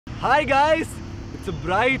Hi guys! It's a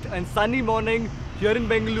bright and sunny morning here in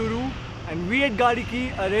Bengaluru, and we at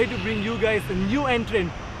GaadiKey are ready to bring you guys a new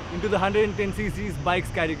entrant into the 110cc's bikes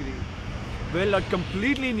category. Well, not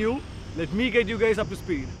completely new. Let me get you guys up to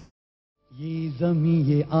speed.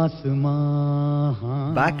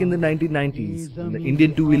 Back in the 1990s, when the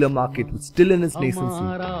Indian two-wheeler market was still in its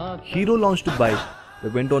nascency, Hero launched a bike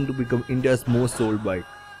that went on to become India's most sold bike.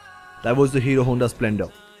 That was the Hero Honda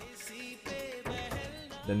Splendor.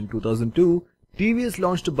 Then in 2002, TVS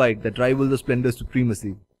launched a bike that rivaled the Splendor's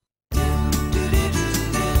supremacy.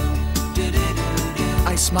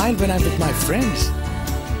 I smile when I'm with my friends.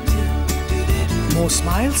 More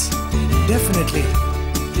smiles? Definitely.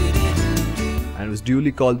 And was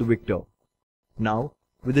duly called the Victor. Now,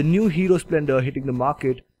 with the new Hero Splendor hitting the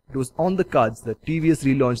market, it was on the cards that TVS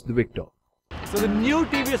relaunched the Victor. So the new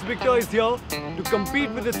TVS Victor is here to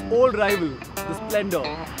compete with its old rival, the Splendor.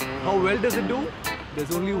 How well does it do?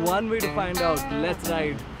 There's only one way to find out. Let's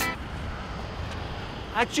ride.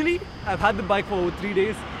 Actually, I've had the bike for over 3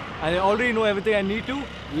 days and I already know everything I need to.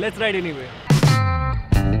 Let's ride anyway.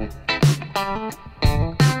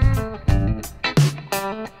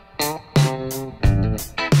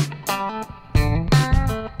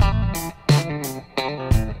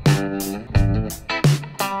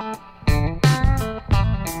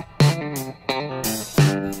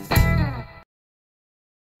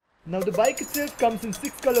 Now the bike itself comes in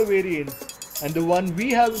 6 color variants, and the one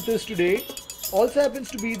we have with us today also happens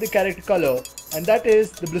to be the character color, and that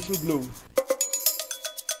is the Blissful Blue.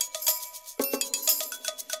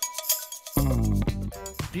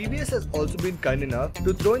 TVS has also been kind enough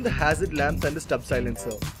to throw in the hazard lamps and the stub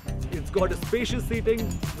silencer. It's got a spacious seating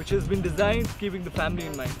which has been designed keeping the family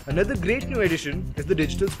in mind. Another great new addition is the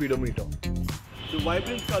digital speedometer. The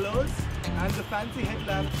vibrant colors and the fancy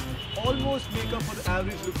headlamps almost make up for the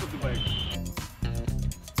average looks of the bike.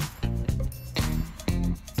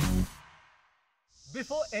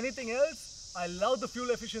 Before anything else, I love the fuel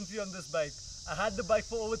efficiency on this bike. I had the bike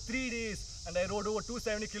for over 3 days and I rode over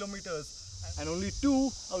 270 kilometers, and only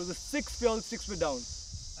 2 out of the 6 fuel sticks were down.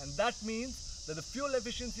 And that means that the fuel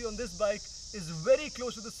efficiency on this bike is very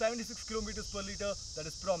close to the 76 kilometers per liter that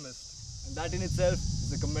is promised. And that in itself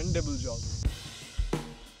is a commendable job.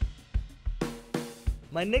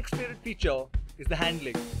 My next favorite feature is the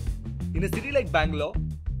handling. In a city like Bangalore,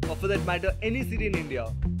 or for that matter any city in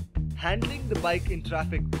India, handling the bike in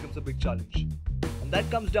traffic becomes a big challenge. And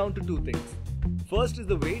that comes down to 2 things. First is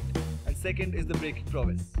the weight, and second is the braking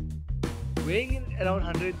prowess. Weighing in around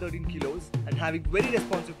 113 kilos and having very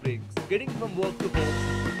responsive brakes, getting from work to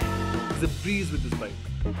home is a breeze with this bike.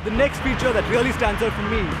 The next feature that really stands out for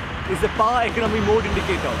me is the power economy mode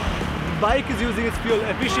indicator. The bike is using its fuel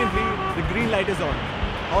efficiently, the green light is on,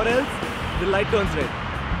 or else the light turns red.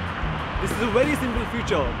 This is a very simple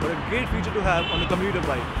feature but a great feature to have on a commuter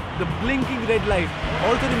bike. The blinking red light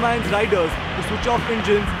also reminds riders to switch off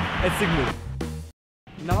engines at signal.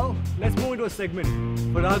 Now let's move into a segment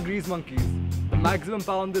for our grease monkeys. The maximum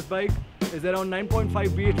power on this bike is around 9.5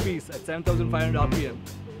 bhps at 7500 rpm.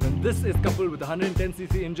 When this is coupled with a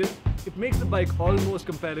 110cc engine, it makes the bike almost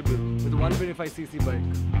comparable with a 125cc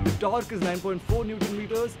bike. The torque is 9.4 Newton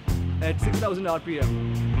meters at 6000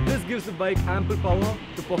 rpm. This gives the bike ample power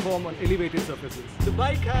to perform on elevated surfaces. The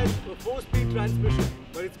bike has a 4-speed transmission,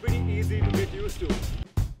 but it's pretty easy to get used to.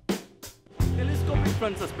 Telescopic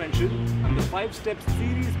front suspension and the 5-step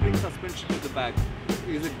series spring suspension at the back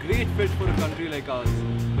is a great fit for a country like ours,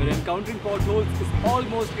 where encountering potholes is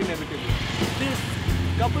almost inevitable. This,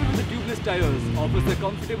 coupled with the tubeless tires, offers a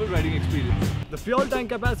comfortable riding experience. The fuel tank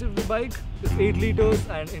capacity of the bike is 8 liters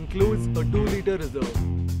and includes a 2-liter reserve.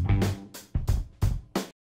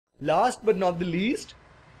 Last but not the least,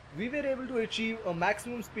 we were able to achieve a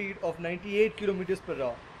maximum speed of 98 km per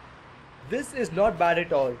hour. This is not bad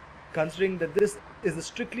at all, considering that this is a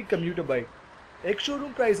strictly commuter bike.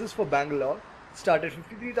 Ex-showroom prices for Bangalore start at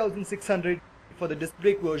 53,600 for the disc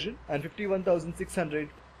brake version and 51,600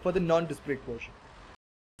 for the non-disc brake version.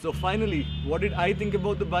 So finally, what did I think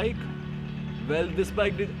about the bike? Well, this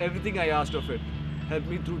bike did everything I asked of it. Helped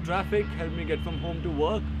me through traffic, helped me get from home to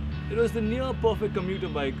work. It was the near perfect commuter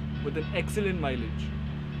bike with an excellent mileage.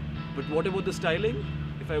 But what about the styling?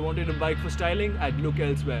 If I wanted a bike for styling, I'd look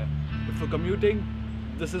elsewhere. But for commuting,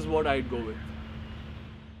 this is what I'd go with.